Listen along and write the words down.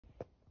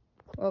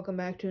Welcome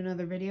back to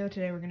another video.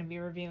 Today we're going to be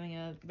reviewing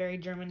a very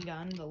German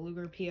gun, the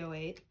Luger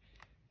p08.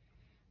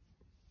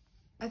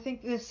 I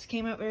think this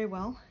came out very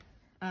well.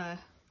 Of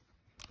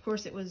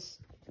course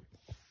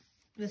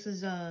this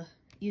is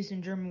used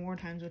in German war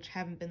times, which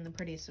haven't been the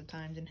prettiest of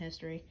times in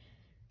history.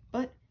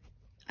 But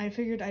I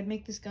figured I'd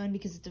make this gun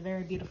because it's a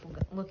very beautiful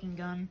looking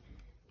gun,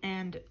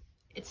 and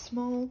it's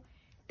small,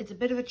 it's a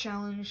bit of a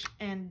challenge,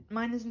 and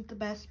mine isn't the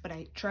best, but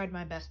I tried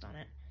my best on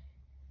it.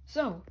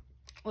 So,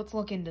 let's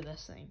look into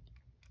this thing.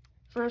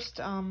 First,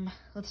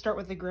 let's start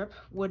with the grip.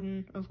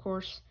 Wooden, of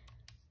course.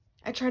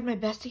 I tried my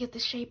best to get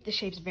this shape. This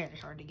shape's very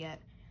hard to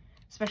get,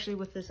 especially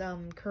with this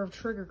curved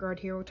trigger guard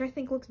here, which I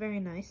think looks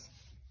very nice.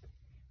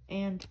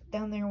 And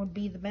down there would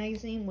be the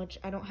magazine, which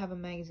I don't have a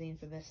magazine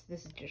for this.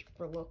 This is just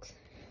for looks.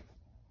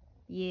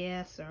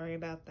 Yeah, sorry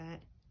about that.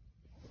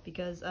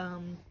 Because,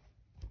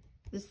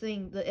 this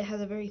thing, it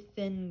has a very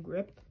thin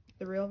grip,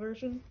 the real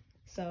version,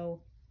 so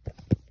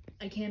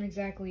I can't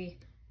exactly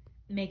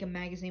make a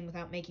magazine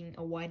without making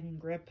a widened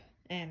grip.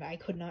 And I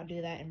could not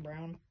do that in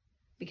brown,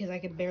 because I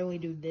could barely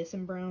do this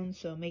in brown,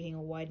 so making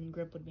a widened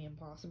grip would be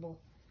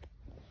impossible.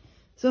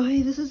 So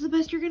hey, this is the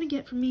best you're gonna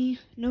get from me.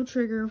 No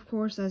trigger, of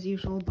course, as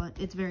usual, but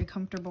it's very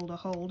comfortable to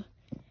hold.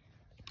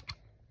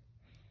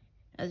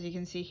 As you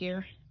can see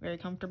here, very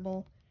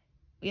comfortable.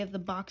 We have the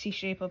boxy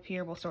shape up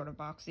here, well, sort of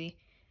boxy.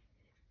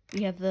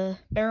 We have the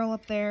barrel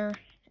up there,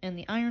 and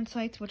the iron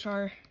sights, which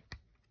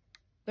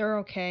they're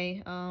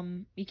okay.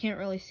 You can't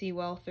really see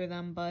well through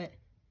them, but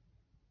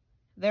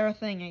they're a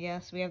thing, I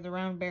guess. We have the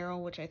round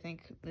barrel, which I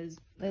think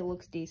it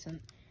looks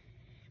decent.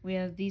 We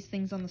have these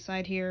things on the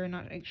side here,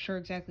 not sure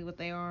exactly what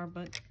they are,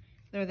 but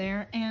they're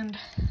there, and,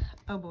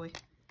 oh boy.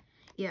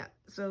 Yeah,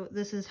 so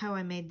this is how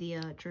I made the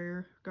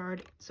trigger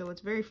guard. So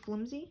it's very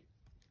flimsy.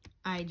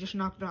 I just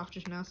knocked it off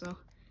just now, so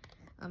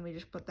let me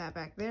just put that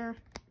back there.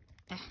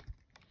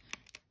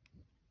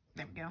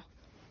 There we go.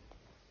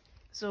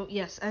 So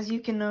yes, as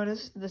you can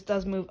notice, this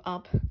does move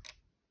up,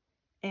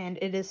 and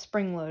it is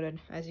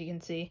spring-loaded, as you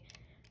can see.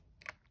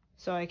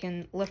 So I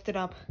can lift it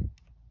up,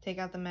 take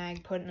out the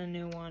mag, put in a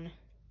new one,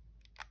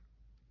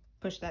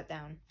 push that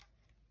down,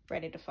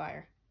 ready to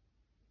fire.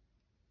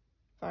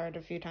 Fired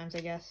a few times,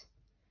 I guess.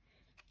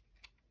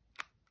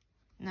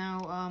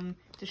 Now,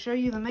 to show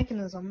you the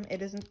mechanism,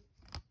 it isn't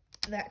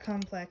that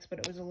complex, but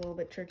it was a little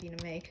bit tricky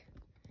to make.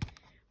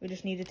 We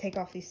just need to take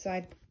off these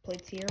side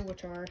plates here,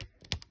 which are...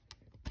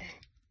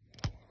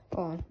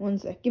 Hold on, one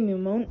sec, give me a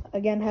moment.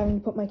 Again,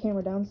 having to put my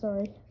camera down,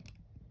 sorry.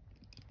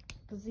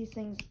 Because these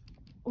things...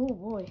 Oh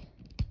boy.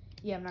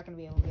 Yeah, I'm not going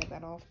to be able to get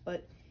that off,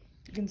 but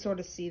you can sort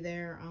of see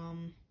there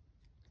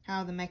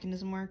how the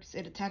mechanism works.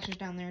 It attaches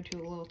down there to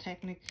a little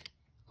Technic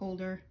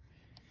holder,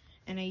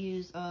 and I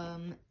use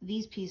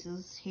these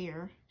pieces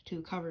here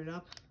to cover it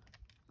up,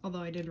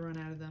 although I did run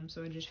out of them,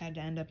 so I just had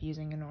to end up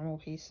using a normal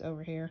piece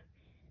over here.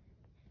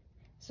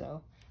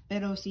 So,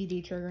 bit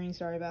OCD triggering,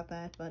 sorry about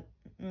that, but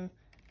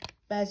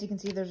as you can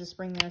see, there's a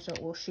spring there, so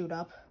it will shoot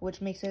up, which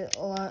makes it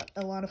a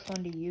lot of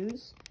fun to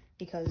use,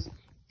 because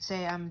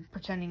say I'm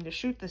pretending to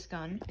shoot this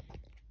gun,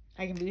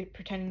 I can be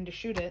pretending to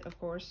shoot it, of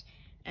course,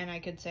 and I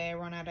could say I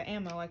run out of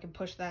ammo, I could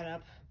push that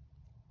up,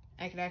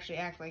 I could actually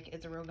act like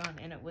it's a real gun,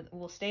 and it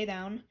will stay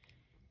down,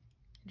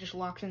 just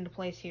locks into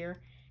place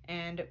here,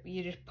 and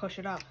you just push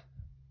it up.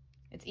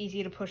 It's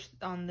easy to push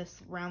on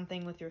this round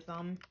thing with your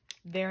thumb,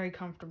 very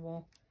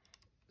comfortable.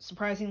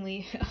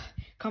 Surprisingly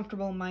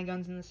comfortable in my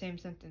guns in the same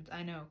sentence,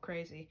 I know,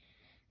 crazy.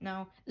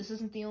 Now, this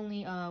isn't the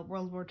only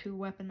World War II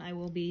weapon I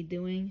will be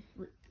doing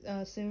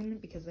soon,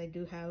 because I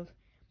do have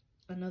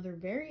another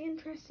very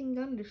interesting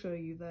gun to show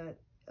you that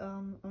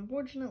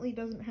unfortunately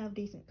doesn't have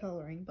decent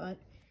coloring, but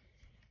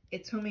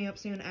it's coming up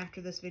soon after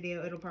this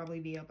video. It'll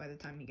probably be up by the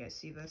time you guys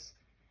see this.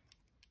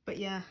 But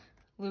yeah,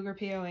 Luger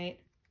p08.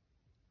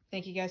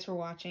 Thank you guys for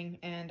watching,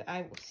 and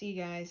I will see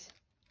you guys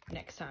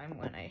next time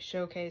when I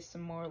showcase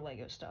some more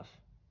LEGO stuff.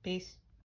 Peace.